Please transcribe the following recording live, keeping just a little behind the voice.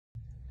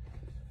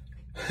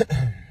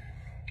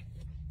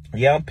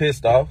Yeah, I'm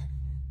pissed off.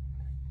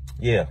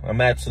 Yeah, I'm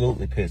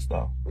absolutely pissed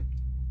off.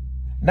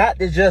 Not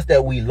just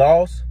that we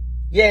lost.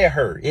 Yeah, it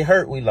hurt. It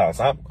hurt we lost.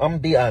 I'm going to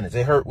be honest.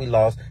 It hurt we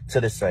lost to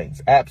the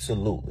Saints.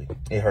 Absolutely.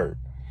 It hurt.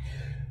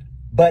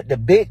 But the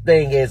big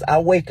thing is I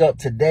wake up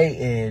today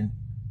and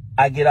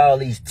I get all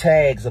these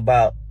tags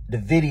about the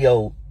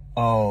video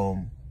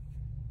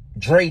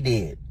Dre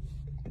did.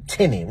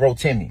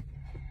 Timmy.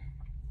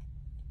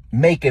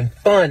 Making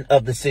fun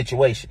of the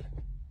situation.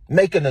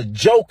 Making a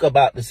joke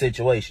about the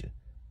situation.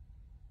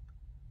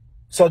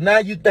 So now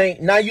you think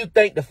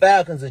the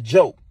Falcons a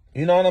joke.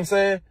 You know what I'm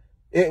saying?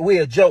 We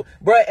a joke.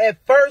 Bruh,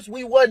 at first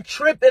we wasn't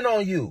tripping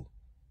on you.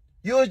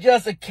 You was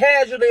just a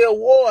casualty of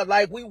war.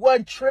 Like, we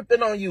wasn't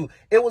tripping on you.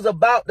 It was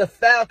about the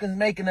Falcons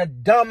making a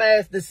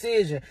dumbass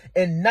decision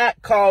and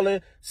not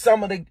calling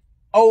some of the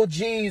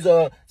OGs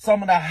or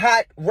some of the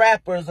hot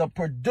rappers or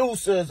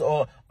producers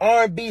or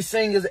R&B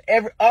singers,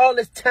 all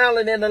this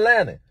talent in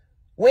Atlanta.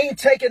 We ain't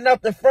taking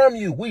nothing from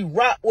you. We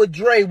rock with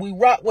Dre. We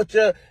rock with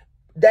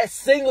that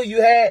single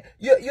you had.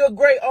 You're a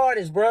great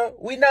artist, bro.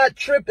 We not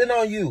tripping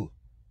on you.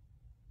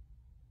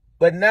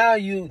 But now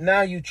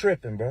you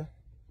tripping, bro.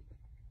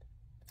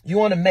 You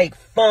want to make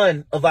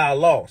fun of our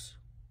loss.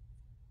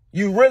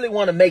 You really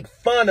want to make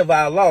fun of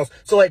our loss.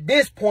 So at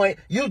this point,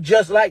 you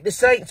just like the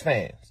Saints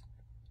fans.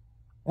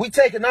 We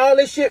taking all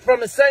this shit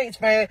from the Saints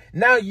fan.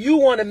 Now you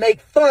want to make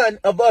fun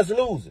of us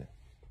losing.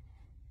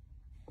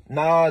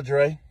 Nah,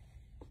 Dre.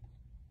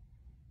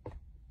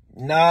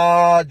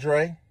 Nah,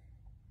 Dre.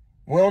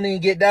 We don't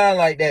even get down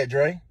like that,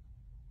 Dre.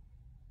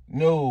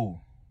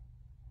 No.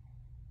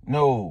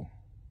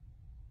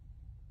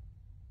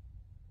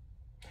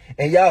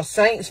 And y'all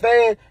Saints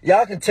fans,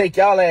 y'all can take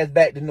y'all ass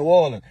back to New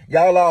Orleans.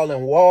 Y'all all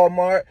in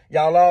Walmart.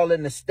 Y'all all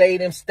in the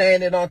stadium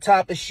standing on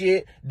top of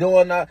shit.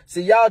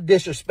 See, y'all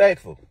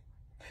disrespectful.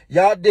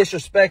 Y'all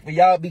disrespectful.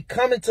 Y'all be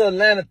coming to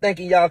Atlanta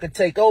thinking y'all can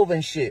take over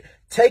and shit.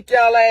 Take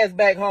y'all ass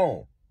back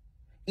home.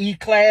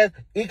 E-Class.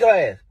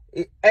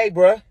 Hey,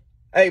 bruh.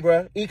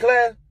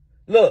 E-Class.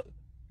 Look,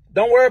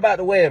 don't worry about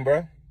the wedding,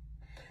 bruh.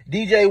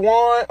 DJ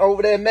Juan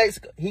over there in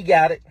Mexico, he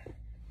got it.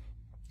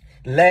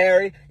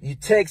 Larry, you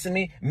texting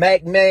me,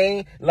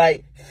 McMahon,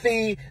 like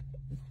Fee,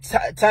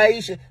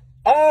 Taisha,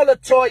 all the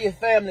Toya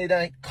family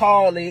done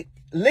call it.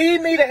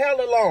 Leave me the hell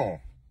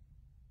alone.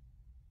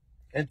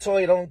 And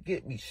Toya, don't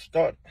get me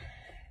started.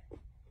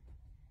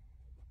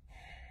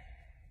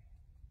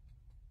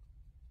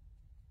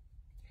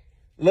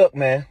 Look,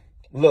 man,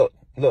 look.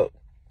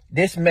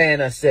 This man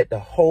done set the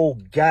whole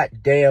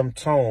goddamn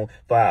tone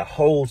for our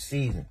whole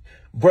season.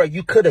 Bro,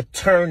 you could have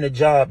turned the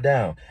job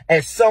down.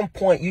 At some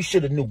point, you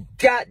should have knew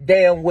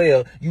goddamn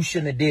well you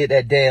shouldn't have did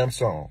that damn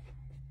song.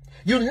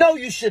 You know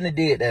you shouldn't have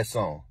did that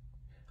song.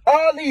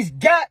 All these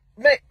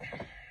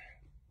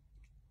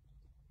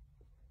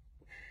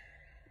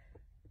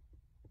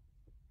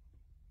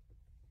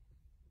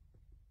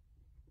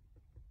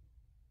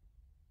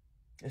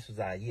This was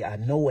our year. I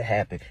know what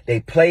happened. They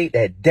played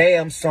that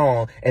damn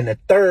song in the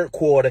third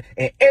quarter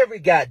and every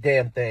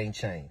goddamn thing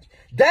changed.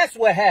 That's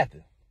what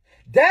happened.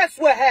 That's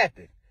what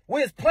happened.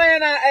 We was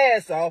playing our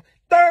ass off.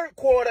 Third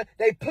quarter,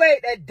 they played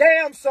that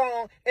damn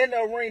song in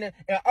the arena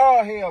and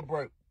all hell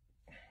broke.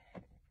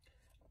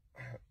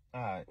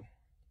 All right.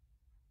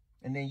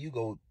 And then you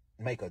go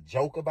make a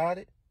joke about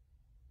it?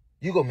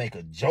 You go make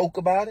a joke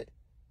about it?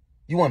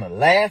 You want to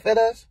laugh at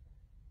us?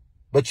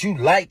 But you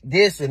like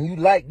this and you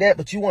like that,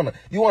 but you want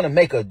to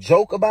make a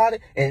joke about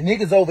it? And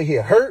niggas over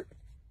here hurt?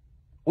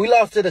 We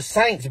lost to the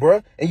Saints,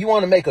 bro, and you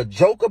want to make a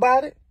joke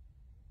about it?